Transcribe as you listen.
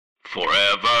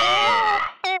Forever.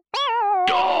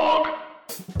 Dog.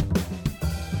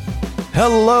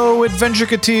 Hello,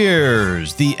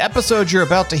 Adventureketeers! The episode you're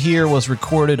about to hear was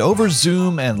recorded over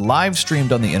Zoom and live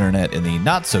streamed on the internet in the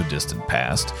not-so-distant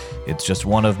past. It's just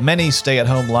one of many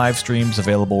stay-at-home live streams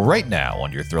available right now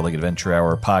on your Thrilling Adventure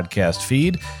Hour podcast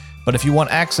feed. But if you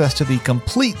want access to the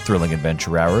complete Thrilling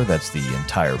Adventure Hour, that's the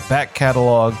entire back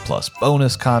catalog, plus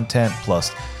bonus content,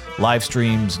 plus live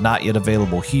streams not yet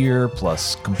available here,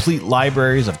 plus complete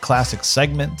libraries of classic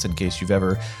segments in case you've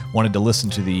ever wanted to listen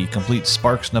to the complete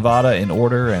Sparks Nevada in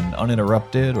order and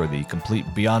uninterrupted, or the complete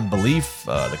Beyond Belief,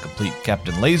 the complete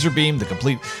Captain Laserbeam, the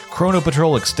complete Chrono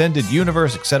Patrol Extended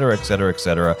Universe, etc., etc.,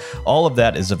 etc. All of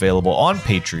that is available on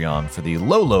Patreon for the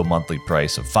low monthly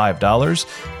price of $5.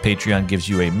 Patreon gives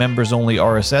you a members-only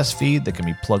RSS feed that can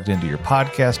be plugged into your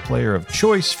podcast player of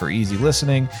choice for easy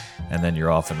listening, and then you're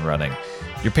off and running.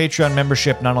 Your Patreon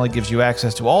membership not only gives you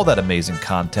access to all that amazing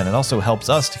content, it also helps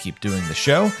us to keep doing the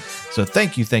show. So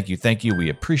thank you. We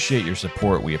appreciate your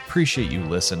support. We appreciate you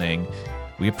listening.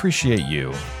 We appreciate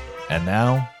you. And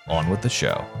now, on with the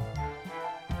show.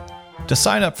 To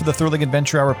sign up for the Thrilling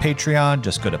Adventure Hour Patreon,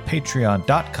 just go to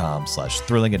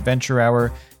patreon.com/Thrilling Adventure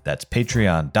Hour. That's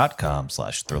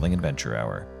patreon.com/Thrilling Adventure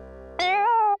Hour.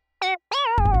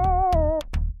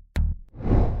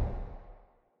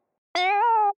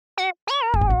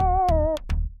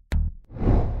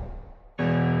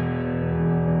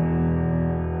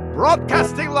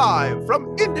 Broadcasting live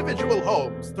from individual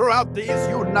homes throughout these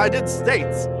United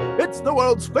States, it's the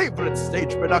world's favorite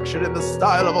stage production in the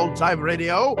style of old-time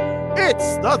radio.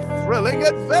 It's the Thrilling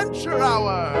Adventure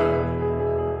Hour!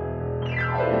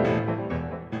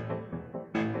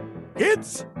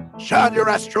 Kids, shine your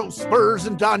astro spurs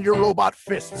and don your robot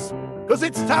fists, because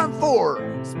it's time for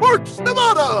Sparks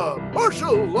Nevada,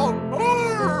 Marshall on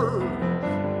Mars!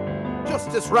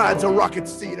 Justice rides a rocket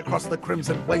steed across the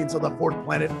crimson plains of the fourth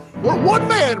planet, where one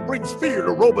man brings fear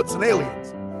to robots and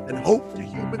aliens, and hope to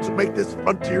humans who make this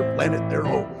frontier planet their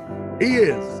home. He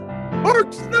is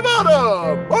Sparks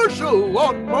Nevada, Marshall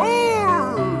on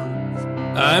Mars!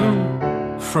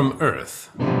 I'm from Earth.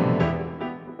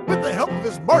 With the help of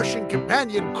his Martian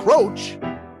companion, Croach.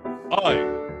 I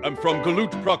am from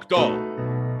Galut Prakdal.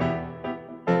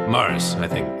 Mars, I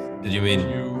think. Did you mean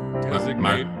You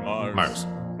designate Mars. Mars.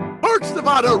 Sparks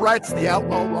Nevada writes the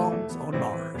outlaw wrongs on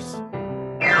Mars.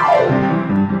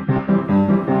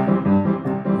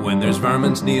 When there's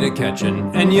varmints need a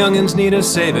catchin' and young'uns need a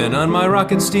savin', on my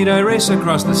rocket steed I race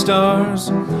across the stars.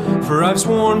 For I've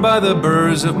sworn by the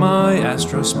burrs of my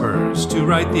astro spurs to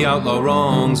right the outlaw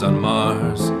wrongs on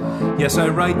Mars. Yes, I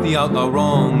right the outlaw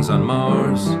wrongs on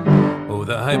Mars. Oh,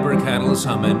 the hyper cattle's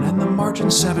hummin' and the marching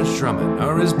savage drummin'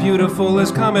 are as beautiful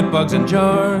as comet bugs in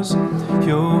jars.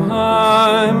 Yo,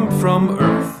 I'm from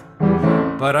Earth,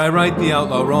 but I right the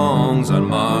outlaw wrongs on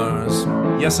Mars.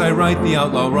 Yes, I right the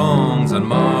outlaw wrongs on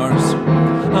Mars.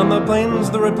 On the plains,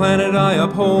 the red planet, I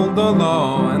uphold the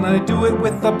law, and I do it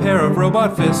with a pair of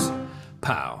robot fists.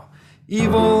 Pow.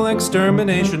 Evil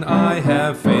extermination I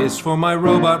have faced, for my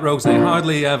robot rogues they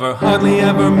hardly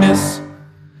ever miss.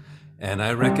 And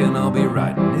I reckon I'll be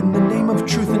riding in the name of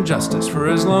truth and justice for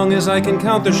as long as I can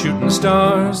count the shooting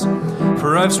stars.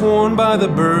 For I've sworn by the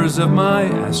burrs of my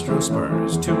astro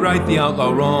spurs to right the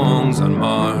outlaw wrongs on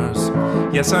Mars.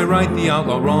 Yes, I right the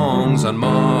outlaw wrongs on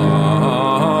Mars.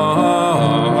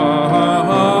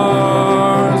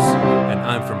 And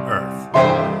I'm from Earth.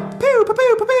 Pew, pew,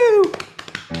 pew, pew, pew.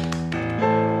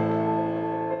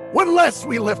 When last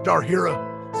we left our hero,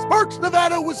 Sparks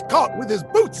Nevada was caught with his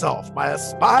boots off by a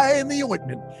spy in the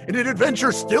ointment in an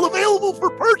adventure still available for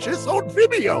purchase on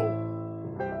Vimeo.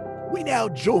 We now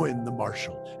join the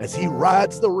Marshal as he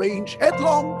rides the range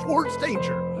headlong towards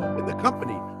danger in the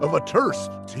company of a terse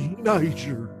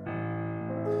teenager.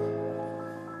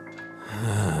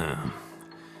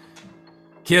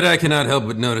 Kid, I cannot help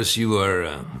but notice you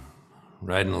are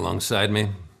riding alongside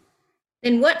me.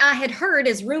 Then what I had heard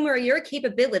as rumor of your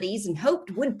capabilities and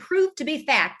hoped would prove to be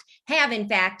fact, have in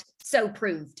fact so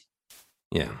proved.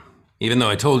 Yeah, even though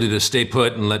I told you to stay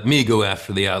put and let me go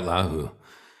after the outlaw who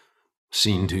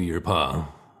seen to your pa.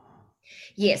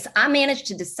 Yes, I managed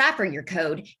to decipher your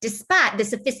code, despite the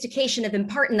sophistication of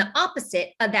imparting the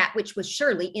opposite of that which was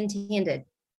surely intended.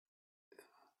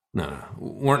 No,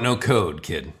 weren't no code,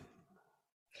 kid.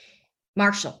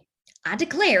 Marshal, I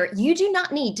declare you do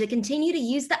not need to continue to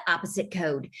use the opposite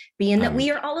code, being that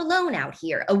we are all alone out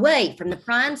here, away from the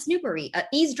prying snoopery of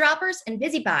eavesdroppers and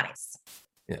busybodies.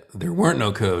 Yeah, there weren't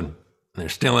no code. There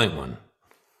still ain't one.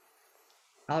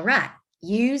 All right,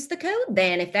 use the code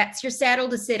then, if that's your saddle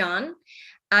to sit on.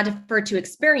 I defer to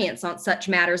experience on such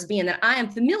matters, being that I am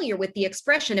familiar with the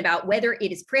expression about whether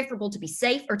it is preferable to be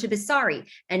safe or to be sorry,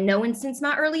 and knowing since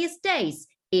my earliest days,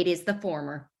 it is the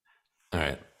former. All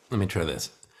right, let me try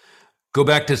this. Go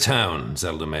back to town,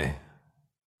 Zelda May.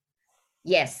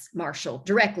 Yes, Marshal,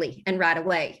 directly and right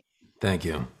away. Thank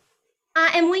you.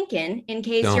 I am winking in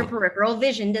case your Don't. peripheral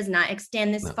vision does not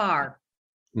extend this far.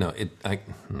 No,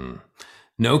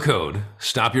 No code.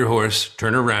 Stop your horse,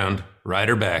 turn around, ride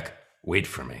her back, wait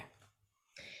for me.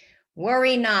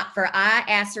 Worry not, for I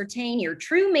ascertain your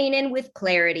true meaning with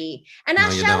clarity, and I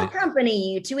No, you shall don't.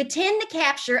 accompany you to attend the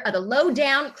capture of the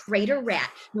low-down crater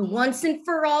rat who once and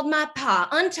for all my pa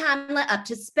untimely up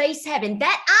to space heaven,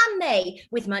 that I may,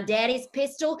 with my daddy's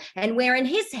pistol and wearing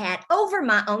his hat over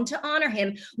my own to honor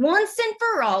him, once and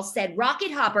for all said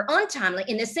rocket hopper untimely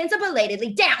in the sense of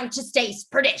belatedly down to space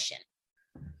perdition.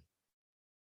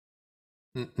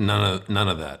 None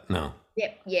of that, no.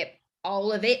 Yep.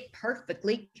 All of it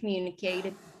perfectly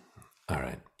communicated. All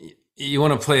right. You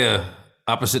want to play a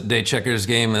opposite day checkers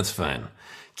game? That's fine.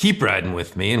 Keep riding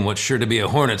with me in what's sure to be a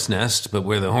hornet's nest, but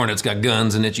where the hornet's got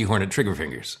guns and itchy hornet trigger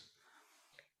fingers.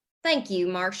 Thank you,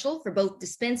 Marshal, for both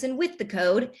dispensing with the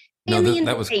code No, and the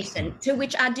that was- invitation, to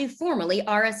which I do formally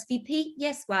RSVP.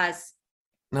 Yes, Wise.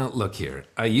 Now, look here.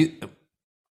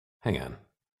 Hang on.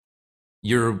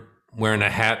 You're wearing a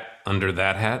hat under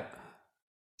that hat?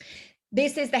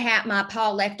 This is the hat my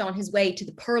pa left on his way to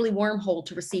the pearly wormhole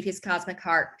to receive his cosmic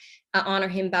heart. I honor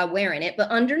him by wearing it, but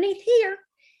underneath here,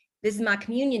 this is my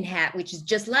communion hat, which is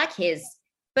just like his,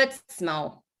 but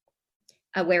small.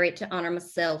 I wear it to honor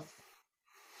myself.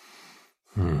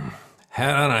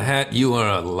 Hat on a hat, you are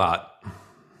a lot.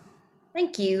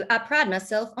 Thank you. I pride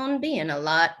myself on being a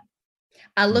lot.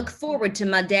 I look forward to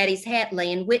my daddy's hat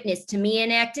laying witness to me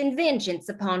enacting vengeance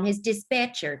upon his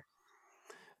dispatcher.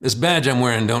 This badge I'm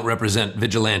wearing don't represent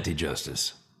vigilante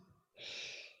justice.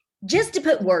 Just to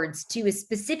put words to a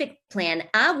specific plan,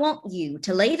 I want you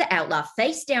to lay the outlaw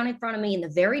face down in front of me in the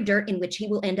very dirt in which he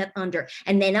will end up under,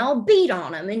 and then I'll beat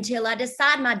on him until I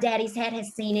decide my daddy's hat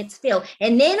has seen its fill,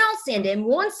 and then I'll send him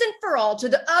once and for all to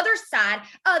the other side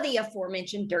of the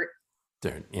aforementioned dirt.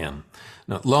 Dirt, yeah.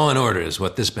 No, law and order is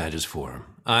what this badge is for.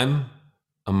 I'm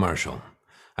a marshal.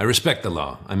 I respect the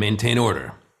law. I maintain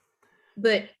order.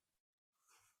 But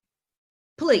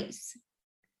please,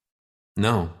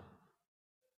 No,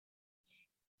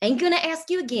 ain't gonna ask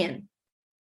you again.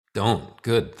 don't.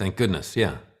 Good, thank goodness,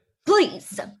 yeah.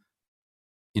 Please,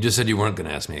 You just said you weren't going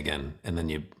to ask me again, and then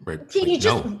you... can you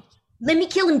just let me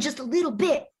kill him just a little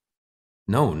bit?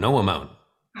 No amount.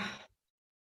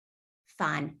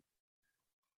 Fine.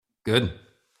 Good.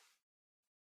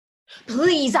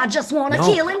 Please, I just want to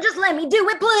No. kill him. Just let me do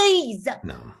it, please.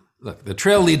 No. Look, the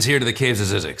trail leads here to the caves of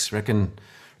Zizix. Reckon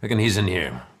he's in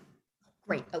here.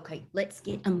 Great. Okay, let's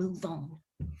get a move on.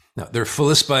 No, they're full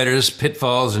of spiders,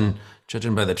 pitfalls, and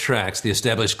judging by the tracks, the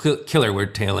established killer we're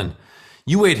tailing.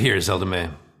 You wait here, Zelda May.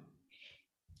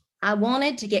 I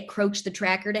wanted to get Croach the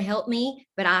Tracker to help me,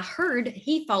 but I heard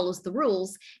he follows the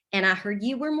rules, and I heard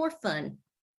you were more fun.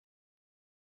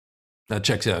 That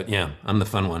checks out, yeah. I'm the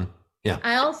fun one. Yeah.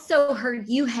 I also heard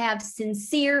you have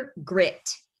sincere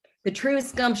grit, the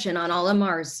truest gumption on all of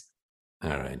Mars.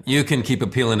 All right. You can keep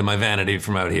appealing to my vanity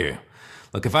from out here.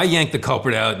 Look, if I yank the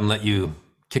culprit out and let you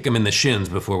kick him in the shins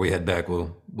before we head back,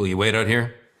 will you wait out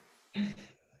here?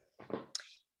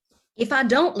 If I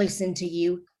don't listen to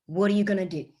you, what are you going to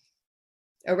do?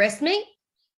 Arrest me?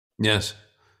 Yes.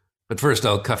 But first,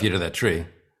 I'll cuff you to that tree.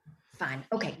 Fine.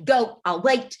 Okay, go. I'll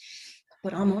wait.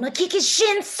 But I'm going to kick his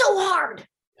shins so hard.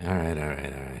 All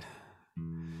right.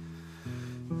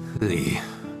 Ugh.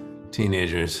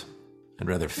 Teenagers. I'd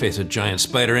rather face a giant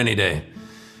spider any day.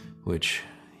 Which,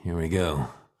 here we go.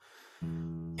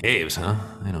 Caves, huh?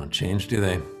 They don't change, do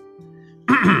they?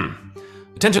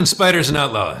 Attention, spiders and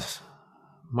outlaws.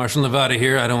 Marshal Nevada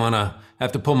here. I don't want to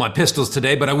have to pull my pistols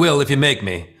today, but I will if you make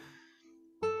me.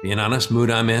 Being honest,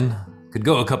 mood I'm in. Could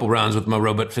go a couple rounds with my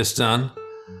robot fists on.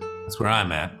 That's where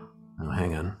I'm at. Oh,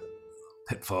 hang on.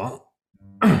 Pitfall.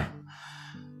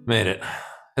 Made it.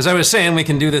 As I was saying, we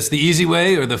can do this the easy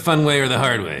way or the fun way or the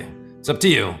hard way. It's up to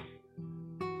you.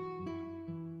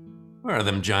 Where are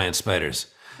them giant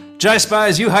spiders? Jai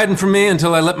spies, you hiding from me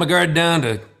until I let my guard down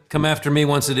to come after me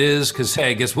once it is? Because,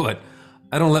 hey, guess what?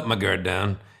 I don't let my guard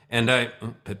down. And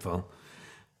pitfall.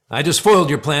 I just foiled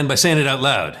your plan by saying it out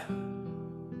loud.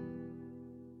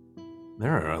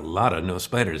 There are a lot of no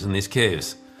spiders in these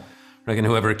caves. Reckon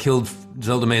whoever killed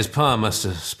Zelda May's pa must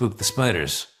have spooked the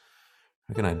spiders.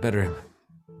 Reckon I'd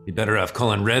be better off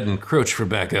calling Red and Croach for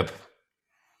backup.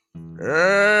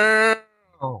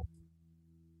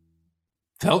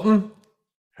 Felton?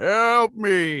 Help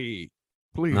me,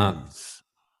 please.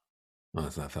 Oh,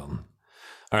 that's not Felton.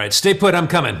 All right, stay put. I'm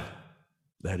coming.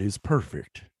 That is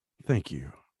perfect. Thank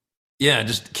you. Yeah,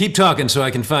 just keep talking so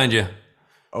I can find you.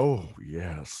 Oh,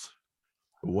 yes.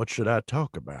 What should I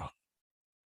talk about?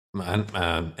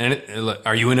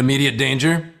 Are you in immediate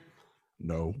danger?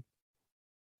 No.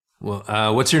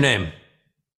 Well, what's your name?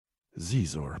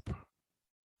 Zizorp.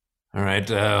 All right,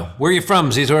 where are you from,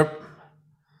 Zizorp?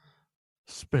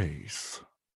 Space.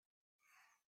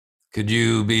 Could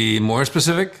you be more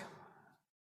specific?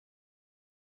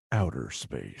 Outer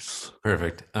space.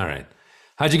 Perfect. All right.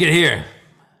 How'd you get here?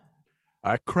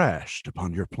 I crashed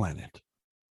upon your planet.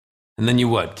 And then you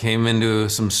what? Came into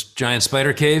some giant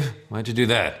spider cave? Why'd you do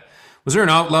that? Was there an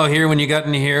outlaw here when you got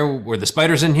in here? Were the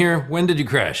spiders in here? When did you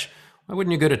crash? Why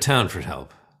wouldn't you go to town for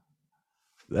help?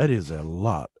 That is a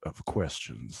lot of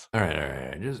questions. All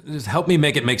right. Just help me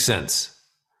make it make sense.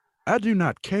 I do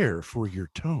not care for your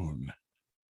tone.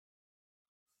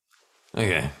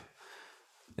 Okay.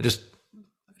 I just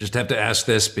have to ask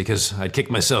this because I'd kick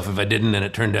myself if I didn't, and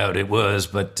it turned out it was.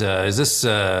 But is this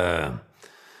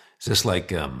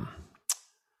like is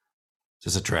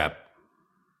this a trap?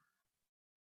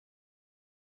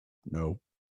 No.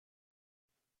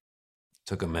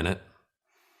 Took a minute.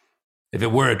 If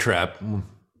it were a trap,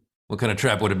 what kind of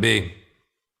trap would it be?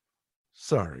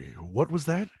 Sorry, what was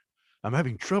that? I'm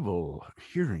having trouble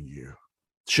hearing you.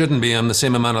 Shouldn't be. I'm the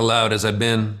same amount of loud as I've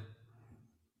been.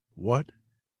 What?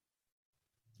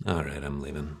 All right, I'm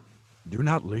leaving. Do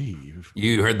not leave.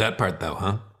 You heard that part, though,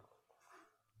 huh?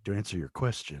 To answer your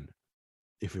question,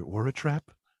 if it were a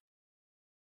trap,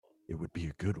 it would be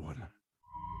a good one.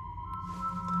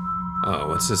 Oh,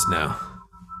 what's this now?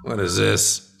 What is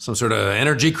this? Some sort of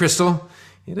energy crystal?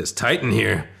 It is tight in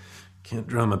here. Can't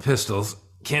draw my pistols.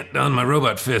 Can't don my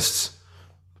robot fists.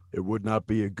 It would not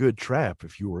be a good trap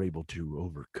if you were able to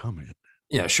overcome it.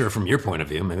 Yeah, sure, from your point of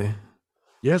view, maybe.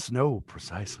 Yes, no,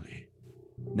 precisely.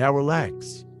 Now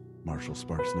relax, Marshall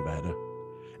Sparks, Nevada.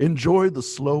 Enjoy the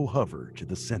slow hover to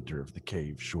the center of the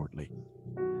cave shortly.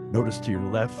 Notice to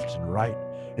your left and right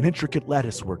an intricate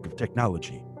lattice work of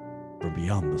technology from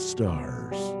beyond the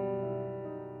stars.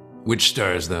 Which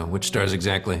stars, though? Which stars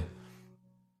exactly?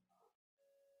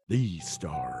 These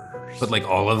stars. But like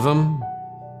all of them?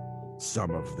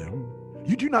 Some of them.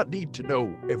 You do not need to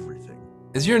know everything.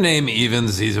 Is your name even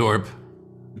Zizorp?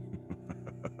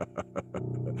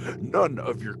 None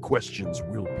of your questions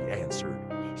will be answered.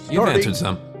 You've answered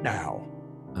some. Now.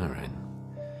 All right.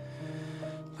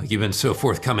 Like you've been so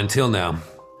forthcoming till now.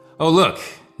 Oh, look.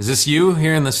 Is this you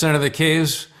here in the center of the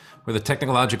caves where the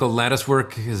technological lattice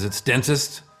work is its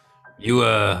densest? You,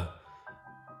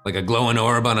 like a glowing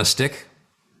orb on a stick?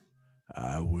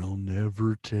 I will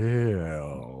never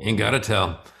tell. Ain't gotta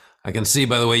tell. I can see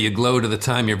by the way you glow to the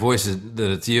time your voice is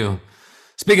that it's you.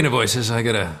 Speaking of voices, I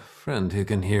got a friend who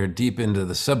can hear deep into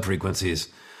the subfrequencies.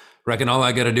 Reckon all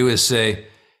I gotta do is say,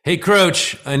 "Hey,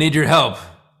 Croach, I need your help,"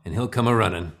 and he'll come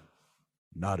a-running.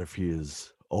 Not if he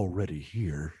is already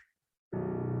here.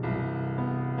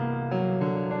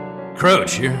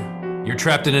 Croach, you're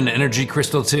trapped in an energy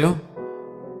crystal too?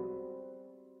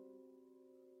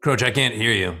 Croach, I can't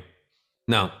hear you.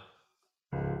 No,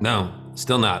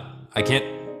 still not.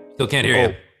 Still can't hear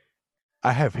you.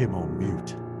 I have him on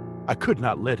mute. I could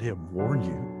not let him warn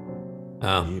you.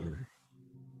 Oh. Here.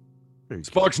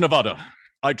 Sparks, Nevada,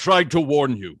 I tried to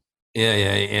warn you.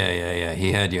 Yeah.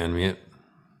 He had you on mute.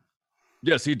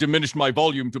 Yes, he diminished my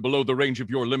volume to below the range of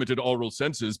your limited aural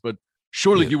senses, but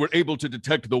surely you were able to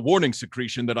detect the warning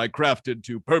secretion that I crafted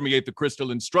to permeate the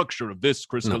crystalline structure of this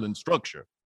crystalline structure.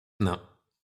 No.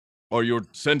 Are your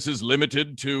senses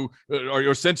limited to... are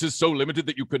your senses so limited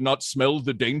that you could not smell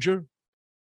the danger?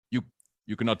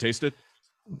 You cannot taste it?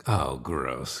 Oh,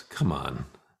 gross. Come on.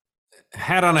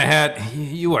 Hat on a hat,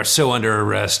 you are so under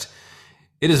arrest.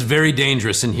 It is very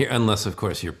dangerous in here, unless, of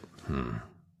course, you're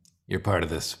part of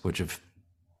this, which of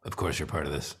course you're part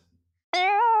of this.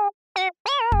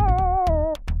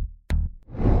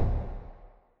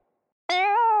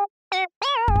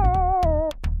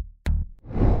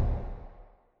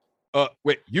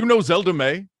 Wait, you know Zelda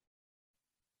May?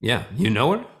 Yeah, you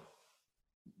know her?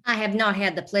 I have not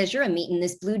had the pleasure of meeting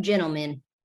this blue gentleman.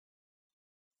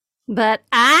 But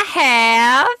I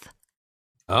have.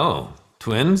 Oh,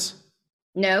 twins?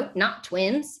 No, not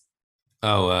twins.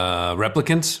 Oh,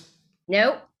 replicants?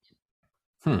 Nope.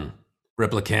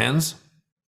 Replicans?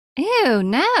 Ew,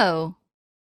 no.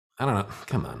 I don't know.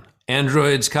 Come on.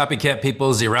 Androids, copycat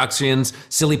people, Xeroxians,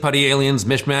 silly putty aliens,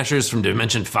 mishmashers from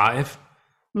Dimension 5?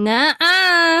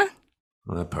 Nuh-uh.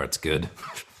 Well, that part's good.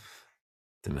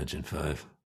 Dimension 5.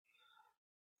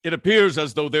 It appears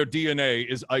as though their DNA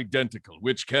is identical,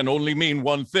 which can only mean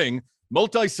one thing: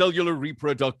 multicellular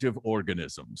reproductive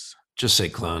organisms. Just say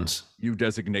clones. You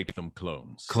designate them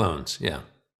clones. Clones, yeah.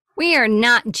 We are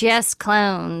not just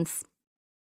clones.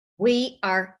 We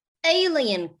are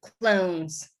alien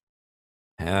clones.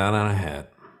 Hat on a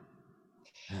hat.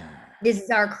 This is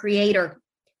our creator.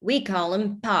 We call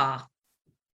him Pa.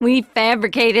 We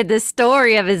fabricated the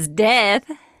story of his death.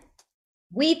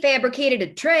 We fabricated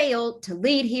a trail to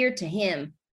lead here to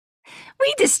him.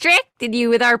 We distracted you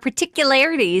with our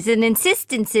particularities and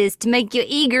insistences to make you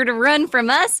eager to run from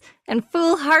us and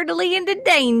foolhardily into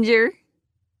danger.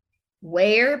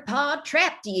 Where Pa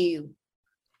trapped you.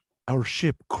 Our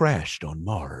ship crashed on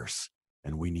Mars,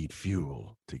 and we need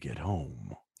fuel to get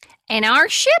home. And our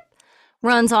ship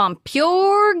runs on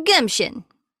pure gumption.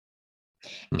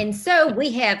 And so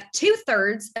we have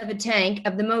 2/3 of a tank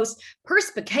of the most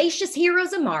perspicacious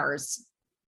heroes of Mars.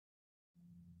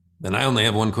 Then I only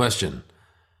have one question.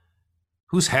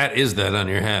 Whose hat is that on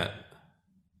your hat?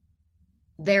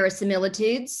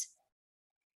 Verisimilitudes.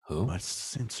 Who? My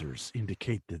sensors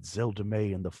indicate that Zelda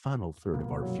May and the final third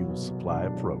of our fuel supply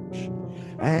approach.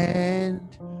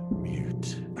 And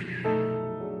mute.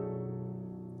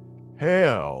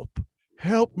 Help!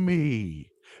 Help me!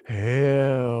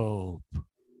 Help!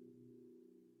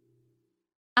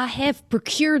 I have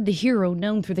procured the hero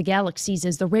known through the galaxies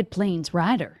as the Red Plains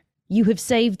Rider. You have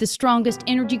saved the strongest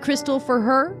energy crystal for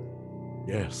her?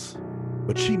 Yes,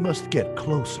 but she must get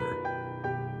closer.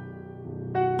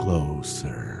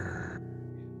 Closer.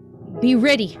 Be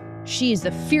ready. She is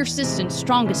the fiercest and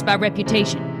strongest by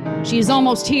reputation. She is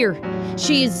almost here.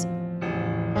 She is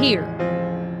here.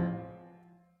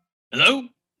 Hello?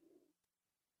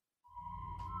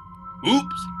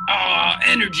 Oops.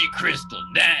 Energy crystal.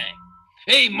 Dang.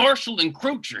 Hey, Marshall and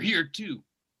Croach are here too.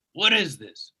 What is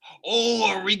this? Oh,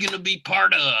 are we gonna be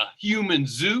part of a human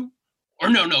zoo? Or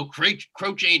no,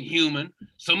 Croach ain't human,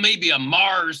 so maybe a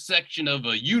Mars section of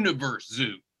a universe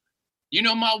zoo. You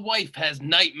know, my wife has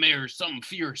nightmares, something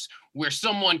fierce, where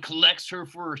someone collects her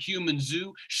for a human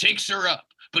zoo, shakes her up.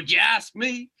 But you ask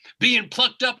me, being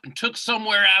plucked up and took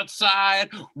somewhere outside,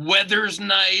 weather's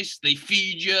nice, they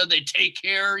feed you, they take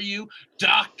care of you,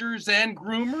 doctors and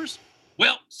groomers.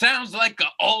 Well, sounds like a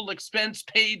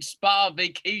all-expense-paid spa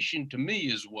vacation to me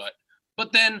is what.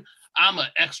 But then I'm an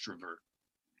extrovert.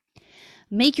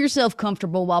 Make yourself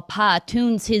comfortable while Pa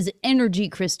tunes his energy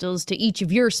crystals to each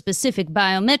of your specific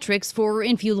biometrics for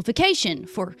infuelification,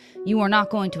 for you are not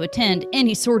going to attend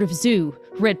any sort of zoo,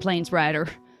 Red Plains Rider.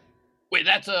 Wait,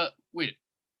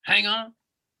 hang on.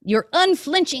 Your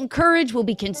unflinching courage will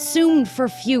be consumed for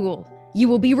fuel. You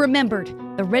will be remembered,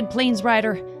 the Red Plains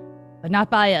Rider, but not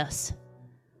by us.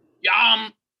 Yeah,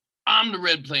 I'm the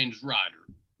Red Plains Rider.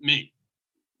 Me.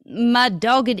 My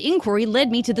dogged inquiry led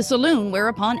me to the saloon, where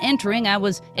upon entering I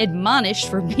was admonished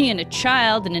for being a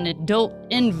child in an adult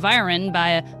environ by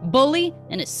a bully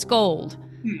and a scold.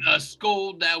 A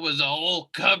scold that was all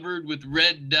covered with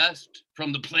red dust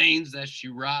from the plains that she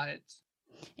rides.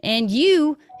 And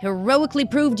you heroically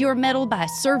proved your mettle by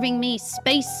serving me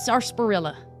space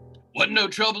sarsaparilla. Wasn't no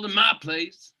trouble in my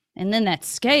place. And then that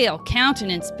scale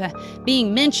countenance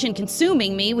being mentioned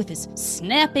consuming me with his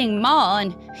snapping maw,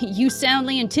 and you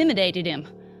soundly intimidated him.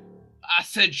 I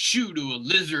said shoo to a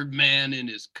lizard man in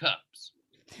his cups.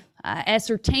 I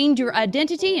ascertained your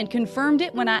identity and confirmed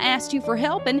it when I asked you for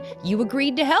help, and you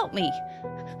agreed to help me.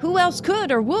 Who else could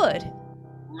or would?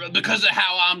 Because of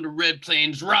how I'm the Red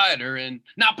Plains Rider, and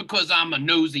not because I'm a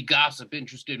nosy gossip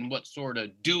interested in what sort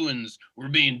of doings were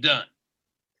being done.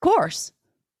 Course.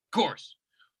 Course.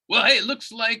 Well, hey,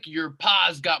 looks like your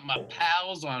pa's got my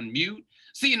pals on mute.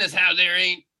 Seeing as how there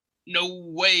ain't no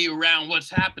way around what's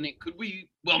happening, could we,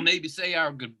 maybe say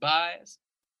our goodbyes?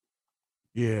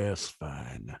 Yes,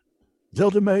 fine.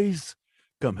 Zelda Mays,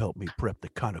 come help me prep the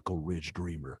Conical Ridge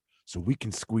Dreamer so we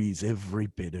can squeeze every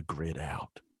bit of grit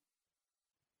out.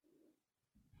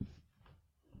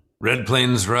 Red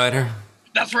Plains Rider?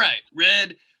 That's right.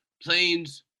 Red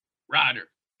Plains Rider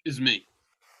is me.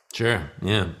 Sure,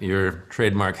 yeah. Your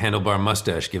trademark handlebar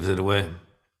mustache gives it away.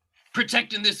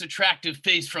 Protecting this attractive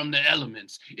face from the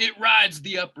elements. It rides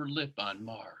the upper lip on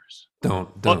Mars.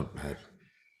 Don't.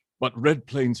 But Red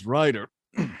Plains Rider,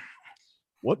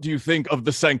 what do you think of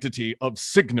the sanctity of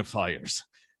signifiers?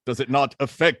 Does it not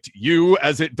affect you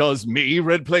as it does me,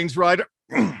 Red Plains Rider?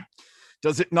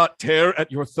 Does it not tear at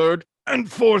your third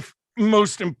and fourth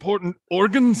most important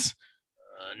organs?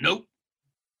 Nope.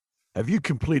 Have you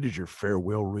completed your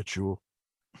farewell ritual?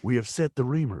 We have set the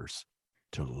Reamers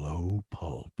to low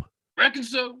pulp. Reckon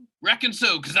so,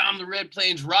 because I'm the Red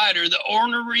Plains Rider, the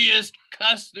orneriest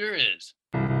cuss there is.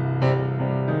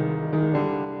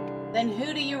 Then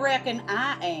who do you reckon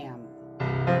I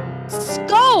am?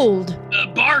 Scold!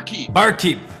 Barkeep.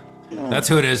 Barkeep. That's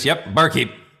who it is. Yep, barkeep.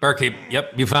 Barkeep.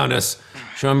 Yep, you found us.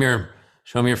 Show him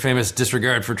your famous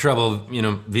disregard for trouble,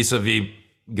 vis-a-vis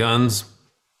guns.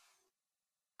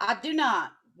 I do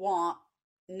not want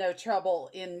no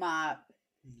trouble in my...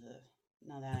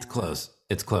 No, that It's ain't close.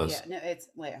 It's close. Yeah, no, it's...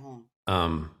 Wait, hold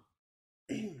Um,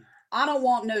 on. I don't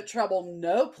want no trouble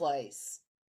no place.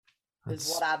 Is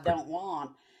That's what I don't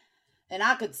want. And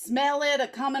I could smell it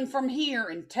a-coming from here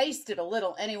and taste it a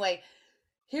little. Anyway,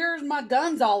 here's my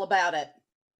guns all about it.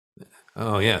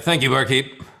 oh yeah, thank you,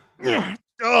 barkeep.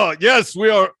 Oh, yes, we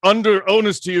are under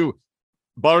onus to you,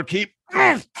 barkeep.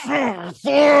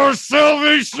 For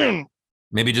salvation.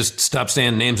 Maybe just stop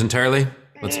saying names entirely.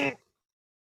 Let's. Okay,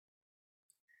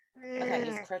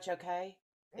 is Crutch okay?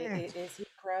 Is he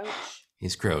Croach?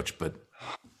 He's Croach, but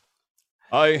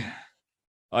I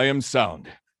am sound.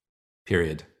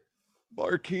 period.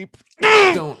 Barkeep.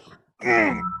 Don't.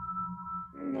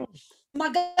 My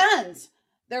guns!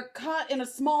 They're caught in a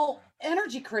small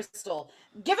energy crystal.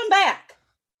 Give them back!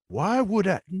 Why would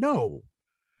I? No.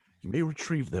 You may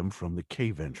retrieve them from the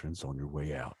cave entrance on your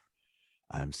way out.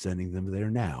 I'm sending them there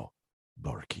now,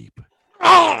 barkeep.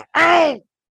 Ow! Ow!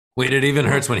 Wait, it even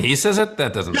hurts when he says it?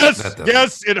 That doesn't. Yes, that doesn't.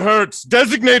 yes, it hurts.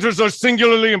 Designators are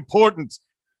singularly important.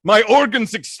 My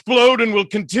organs explode and will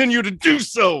continue to do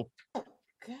so. God.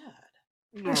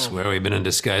 I swear we've been in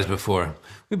disguise before.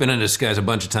 We've been in disguise a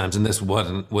bunch of times, and this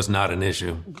was not an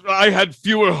issue. I had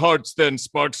fewer hearts then,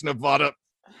 Sparks Nevada,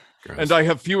 Gross. and I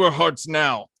have fewer hearts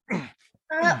now.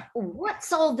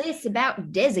 What's all this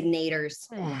about designators?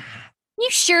 You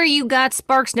sure you got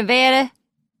Sparks, Nevada?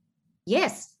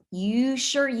 Yes, you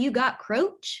sure you got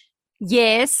Croach?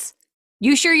 Yes.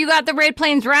 You sure you got the Red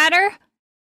Plains Rider?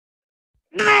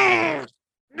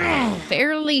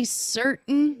 Fairly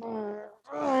certain.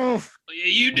 Well, yeah,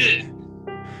 you did.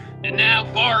 And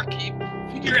now, barkeep,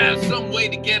 figure out some way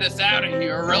to get us out of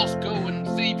here, or else go and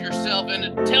save yourself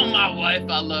and tell my wife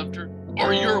I loved her,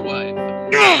 or your wife.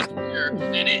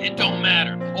 And it don't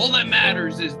matter. All that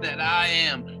matters is that I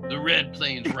am the Red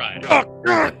Plains Rider.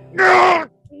 Croach.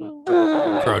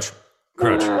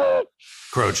 Croach.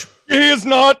 Croach. He is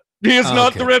not. He is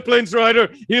not Okay. the Red Plains Rider.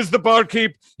 He is the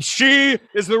barkeep. She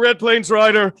is the Red Plains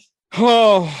Rider.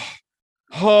 Oh,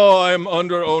 I am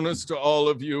under onus to all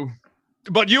of you.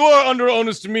 But you are under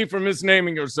onus to me for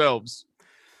misnaming yourselves.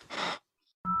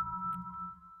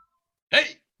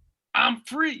 Hey, I'm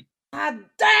free. Ah,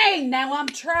 dang, now I'm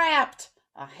trapped.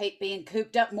 I hate being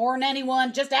cooped up more than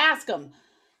anyone. Just ask them.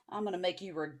 I'm gonna make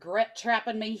you regret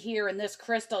trapping me here in this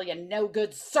crystal, you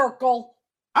no-good circle.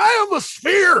 I am a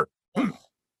sphere!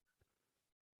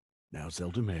 Now,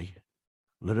 Zelda May,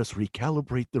 let us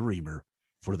recalibrate the reamer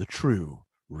for the true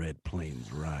Red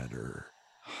Plains Rider.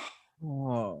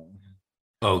 Oh,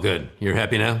 good. You're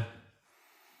happy now?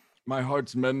 My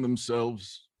hearts mend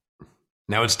themselves.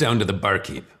 Now it's down to the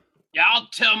barkeep. Yeah, I'll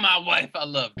tell my wife I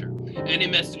loved her. Any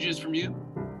messages from you?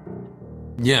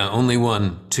 Yeah, only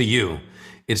one. To you.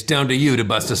 It's down to you to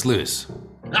bust us loose.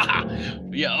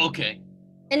 Yeah, okay.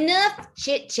 Enough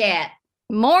chit chat.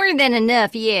 More than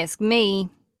enough, you ask me.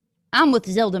 I'm with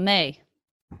Zelda May.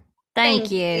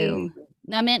 Thank you.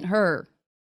 I meant her.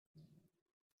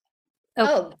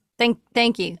 Oh,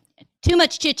 thank you. Too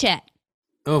much chit chat.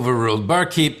 Overruled.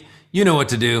 Barkeep, you know what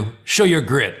to do. Show your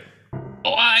grit.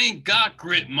 Oh, I ain't got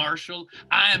grit, Marshall.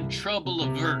 I am trouble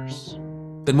averse.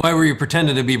 Then why were you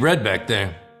pretending to be red back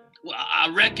there? Well, I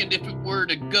reckoned if we were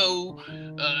to go,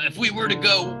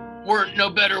 weren't no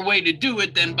better way to do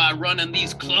it than by running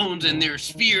these clones and their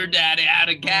sphere daddy out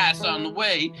of gas on the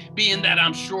way, being that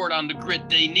I'm short on the grit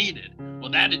they needed. Well,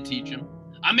 that'd teach them.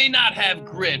 I may not have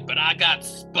grit, but I got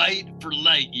spite for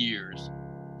light years.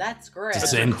 That's great. It's the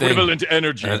same thing. Equivalent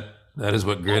energy. That is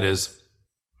what grit is.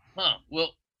 Huh, well,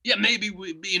 yeah, maybe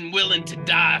being willing to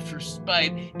die for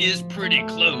spite is pretty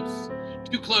close.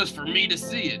 Too close for me to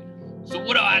see it. So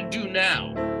what do I do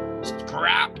now?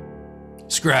 Scrap?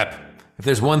 Scrap. If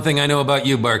there's one thing I know about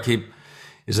you, barkeep,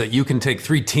 is that you can take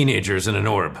 3 teenagers in an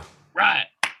orb. Right.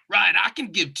 I can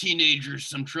give teenagers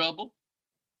some trouble.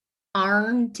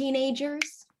 Armed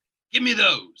teenagers? Give me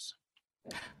those.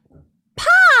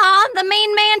 Pa, the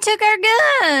main man took our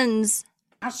guns.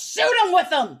 I'll shoot them with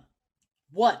them.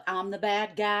 What, I'm the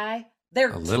bad guy?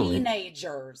 They're A little.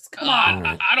 teenagers. Come Come on.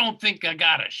 on, I don't think I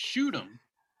gotta shoot them.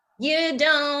 You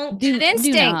don't. Do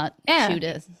instinct. not Yeah. shoot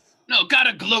us. No, got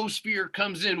a glow sphere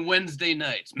comes in Wednesday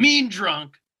nights. Mean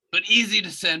drunk, but easy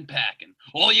to send packing.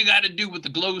 All you gotta do with the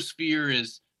glow sphere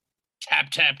is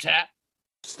tap, tap, tap.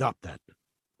 Stop that.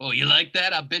 Oh, you like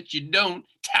that? I bet you don't.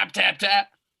 Tap, tap, tap.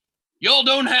 Y'all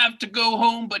don't have to go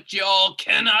home, but y'all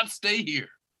cannot stay here.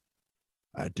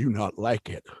 I do not like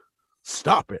it.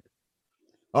 Stop it.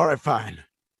 All right, fine.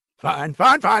 Fine.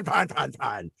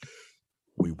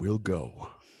 We will go.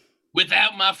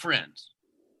 Without my friends.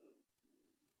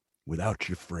 Without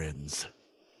your friends.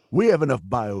 We have enough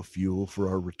biofuel for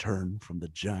our return from the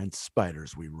giant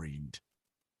spiders we reamed.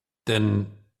 Then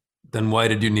why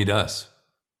did you need us?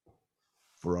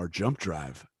 For our jump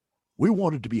drive. We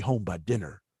wanted to be home by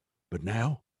dinner, but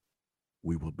now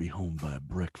we will be home by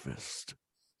breakfast.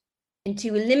 And to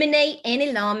eliminate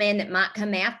any lawman that might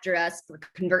come after us for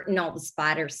converting all the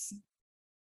spiders.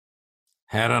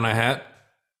 Hat on a hat?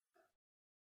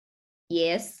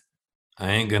 Yes.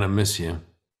 I ain't gonna miss you.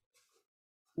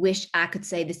 Wish I could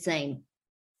say the same.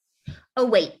 Oh,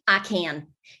 wait, I can.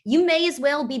 You may as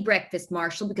well be breakfast,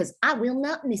 Marshall, because I will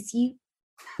not miss you.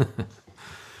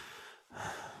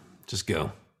 Just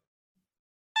go.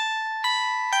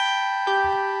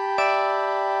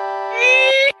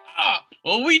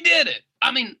 Well, we did it.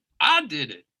 I mean, I did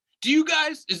it. Do you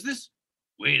guys,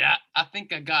 wait, I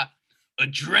think I got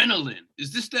adrenaline.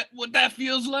 Is this what that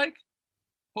feels like?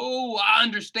 Oh, I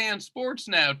understand sports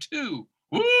now, too.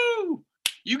 Woo!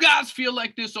 You guys feel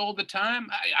like this all the time?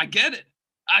 I get it.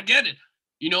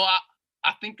 You know, I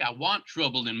think I want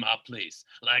trouble in my place.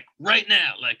 Like, right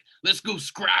now. Like, let's go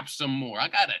scrap some more. I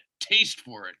got a taste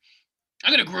for it.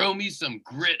 I'm gonna grow me some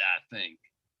grit, I think.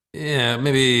 Yeah,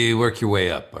 maybe work your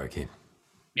way up, Barkeep.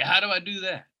 Yeah, how do I do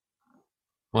that?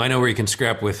 Well, I know where you can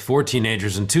scrap with 4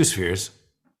 teenagers and 2 spheres.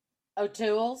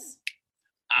 O'Toole's?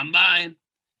 I'm buying.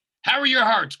 How are your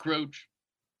hearts, Croach?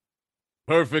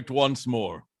 Perfect once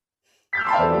more.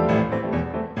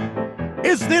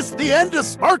 Is this the end of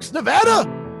Sparks, Nevada?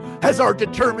 Has our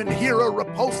determined hero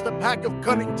repulsed a pack of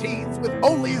cunning teens with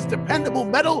only his dependable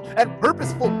mettle and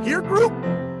purposeful peer group?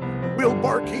 Will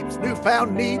Barkeep's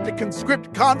newfound need to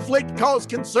conscript conflict cause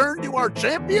concern to our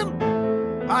champion?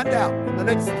 Find out in the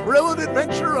next thrilling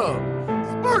adventure of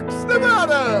Sparks,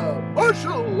 Nevada!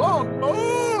 Marshall on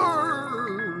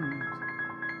Mars!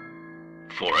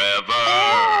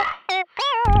 Forever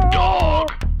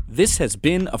Dog. This has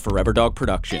been a Forever Dog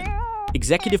production.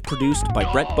 Executive produced by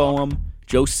Brett Boehm,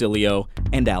 Joe Cilio,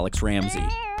 and Alex Ramsey.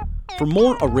 For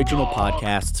more original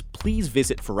podcasts, please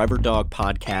visit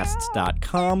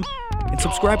foreverdogpodcasts.com and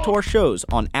subscribe to our shows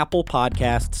on Apple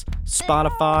Podcasts,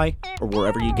 Spotify, or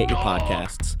wherever you get your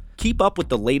podcasts. Keep up with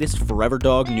the latest Forever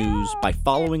Dog news by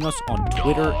following us on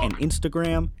Twitter and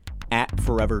Instagram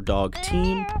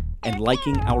 @ForeverDogTeam and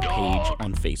liking our page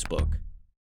on Facebook.